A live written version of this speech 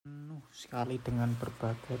sekali dengan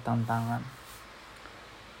berbagai tantangan,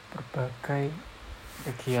 berbagai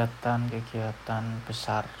kegiatan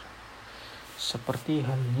besar, seperti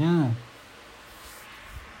halnya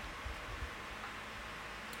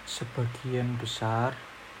sebagian besar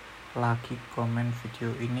lagi komen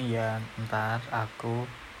video ini ya, ntar aku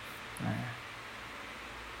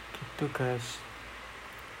gitu guys.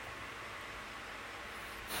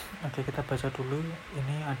 Oke, kita baca dulu.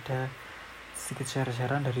 Ini ada sedikit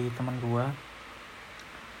share-sharean dari teman gua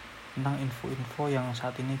tentang info-info yang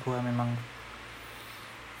saat ini gua memang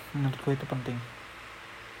menurut gua itu penting.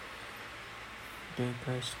 Oke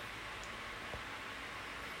guys,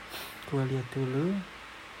 gua lihat dulu.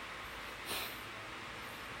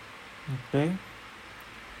 Oke.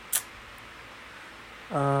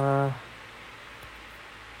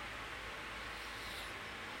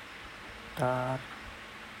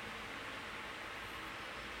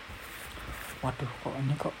 Waduh, kok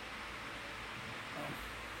ini kok